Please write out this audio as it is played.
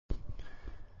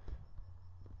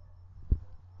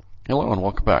Hello and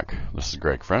welcome back. This is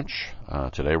Greg French.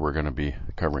 Today we're going to be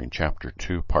covering Chapter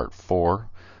 2, Part 4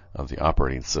 of the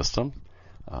operating system.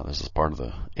 This is part of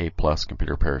the A+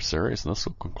 Computer Repair series, and this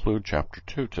will conclude Chapter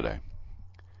 2 today.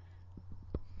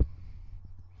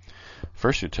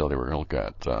 First utility we're going to look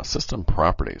at System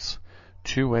Properties.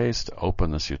 Two ways to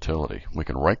open this utility. We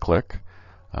can right-click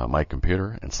My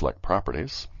Computer and select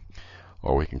Properties,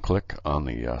 or we can click on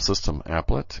the System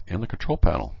applet in the Control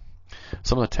Panel.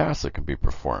 Some of the tasks that can be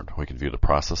performed. We can view the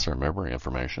processor and memory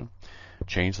information,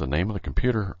 change the name of the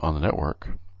computer on the network,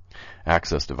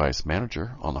 access Device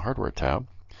Manager on the Hardware tab,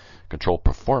 control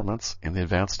performance in the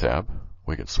Advanced tab.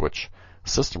 We can switch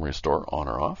System Restore on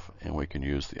or off, and we can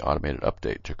use the Automated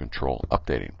Update to control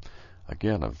updating.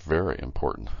 Again, a very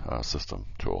important system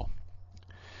tool.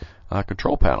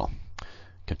 Control Panel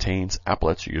contains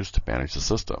applets used to manage the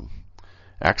system.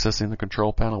 Accessing the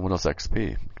Control Panel, Windows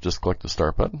XP, just click the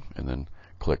Start button and then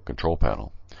click Control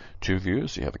Panel. Two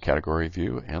views, you have a Category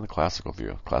View and the Classical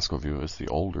View. Classical View is the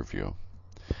older view.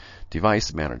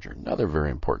 Device Manager, another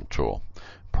very important tool.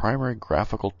 Primary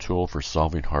graphical tool for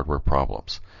solving hardware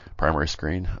problems. Primary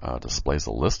screen displays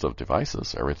a list of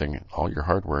devices, everything, all your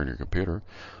hardware in your computer.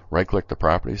 Right-click the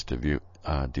properties to view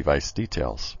device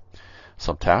details.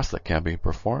 Some tasks that can be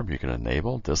performed, you can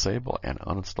enable, disable, and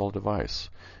uninstall device.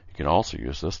 You can also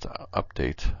use this to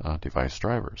update device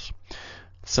drivers.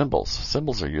 Symbols.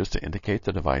 Symbols are used to indicate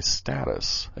the device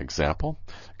status. Example,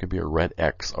 could be a red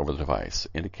X over the device,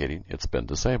 indicating it's been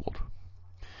disabled.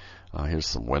 Here's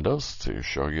some windows to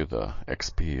show you the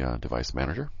XP Device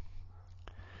Manager.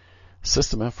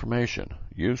 System information,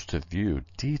 used to view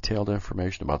detailed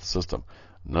information about the system.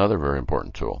 Another very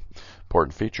important tool.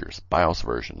 Important features, BIOS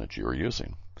version that you are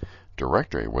using.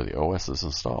 Directory where the OS is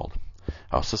installed.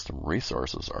 How system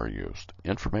resources are used,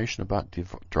 information about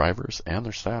drivers and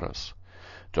their status.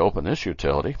 To open this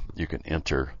utility, you can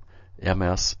enter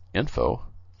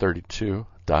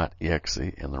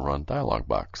msinfo32.exe in the Run dialog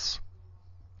box.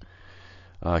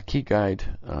 Key guide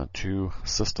to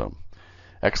system.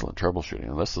 Excellent troubleshooting.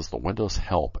 And this is the Windows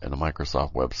Help in the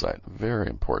Microsoft website. Very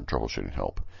important troubleshooting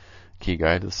help. Key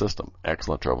guide to the system.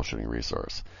 Excellent troubleshooting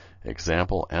resource.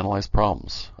 Example, analyze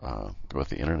problems with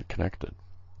the internet connection.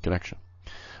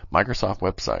 Microsoft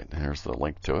website, and here's the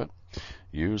link to it.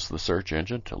 Use the search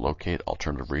engine to locate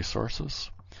alternative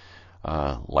resources.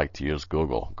 Like to use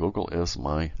Google. Google is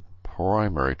my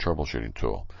primary troubleshooting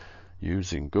tool.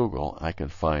 Using Google, I can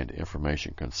find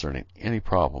information concerning any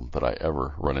problem that I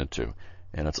ever run into,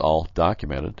 and it's all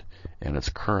documented and it's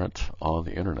current on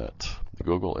the internet.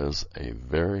 Google is a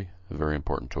very, very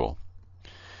important tool.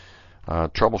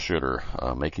 Troubleshooter,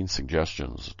 making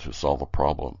suggestions to solve a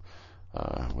problem.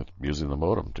 With using the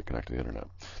modem to connect to the internet.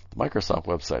 The Microsoft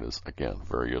website is, again,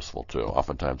 very useful too.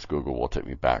 Oftentimes Google will take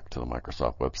me back to the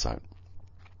Microsoft website.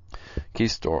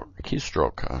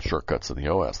 Keystroke shortcuts in the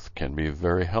OS can be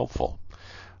very helpful.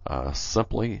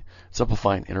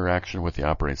 Simplifying interaction with the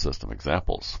operating system.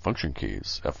 Examples, function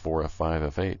keys, F4,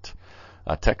 F5, F8.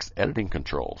 Text editing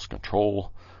controls,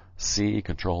 Control C,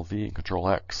 Control V, and Control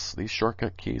X. These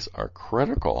shortcut keys are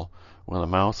critical when the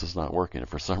mouse is not working. If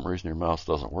for some reason your mouse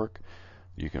doesn't work,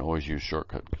 you can always use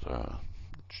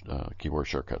keyboard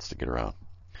shortcuts to get around.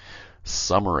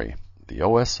 Summary. The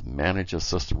OS manages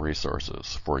system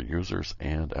resources for users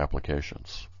and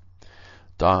applications.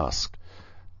 DOS,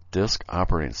 Disk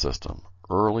Operating System,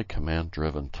 early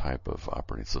command-driven type of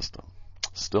operating system.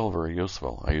 Still very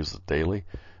useful. I use it daily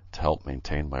to help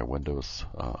maintain my Windows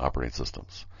operating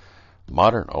systems.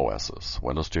 Modern OSs,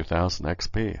 Windows 2000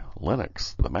 XP,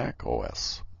 Linux, the Mac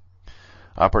OS.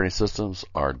 Operating systems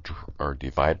are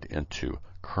divided into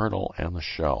kernel and the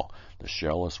shell. The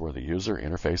shell is where the user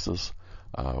interfaces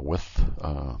with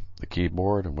the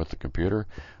keyboard and with the computer.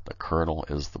 The kernel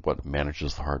is what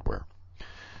manages the hardware.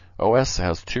 OS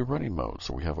has two running modes.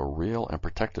 So we have a real and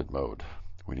protected mode.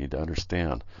 We need to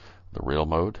understand the real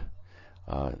mode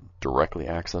directly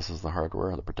accesses the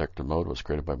hardware. The protected mode was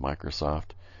created by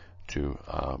Microsoft to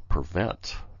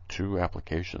prevent two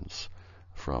applications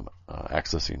from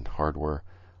accessing hardware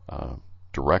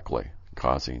directly,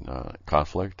 causing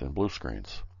conflict and blue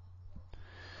screens.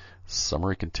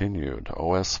 Summary continued.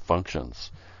 OS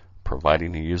functions,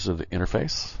 providing a user the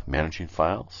interface, managing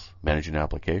files, managing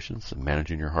applications, and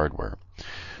managing your hardware.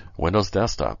 Windows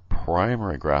Desktop,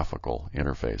 primary graphical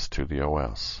interface to the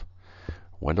OS.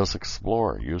 Windows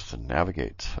Explorer, used to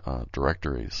navigate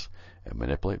directories and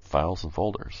manipulate files and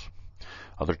folders.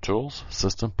 Other tools,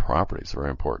 System Properties, very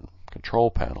important.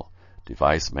 Control Panel,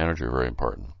 Device Manager, very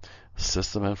important.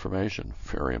 System Information,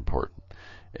 very important.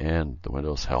 And the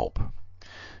Windows Help.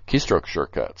 Keystroke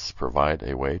shortcuts provide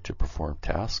a way to perform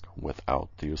tasks without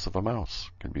the use of a mouse.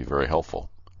 Can be very helpful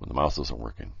when the mouse isn't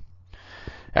working.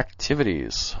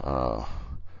 Activities.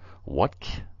 What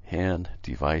can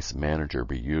Device Manager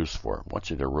be used for? I want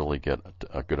you to really get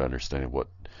a good understanding of what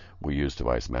we use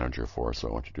Device Manager for, so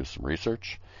I want you to do some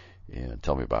research and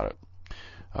tell me about it.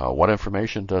 What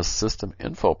information does System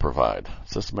Info provide?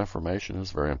 System information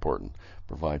is very important.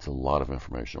 Provides a lot of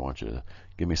information. I want you to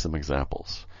give me some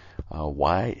examples.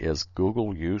 Why is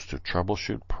Google used to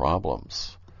troubleshoot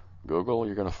problems? Google,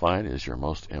 you're going to find, is your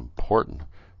most important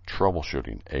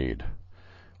troubleshooting aid.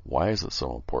 Why is it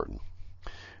so important?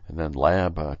 And then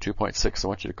Lab 2.6, I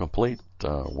want you to complete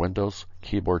Windows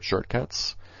keyboard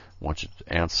shortcuts. I want you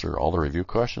to answer all the review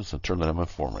questions and turn them in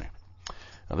for me.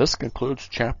 Now, this concludes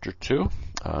Chapter 2.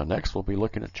 Next, we'll be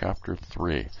looking at Chapter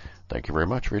 3. Thank you very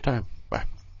much for your time. Bye.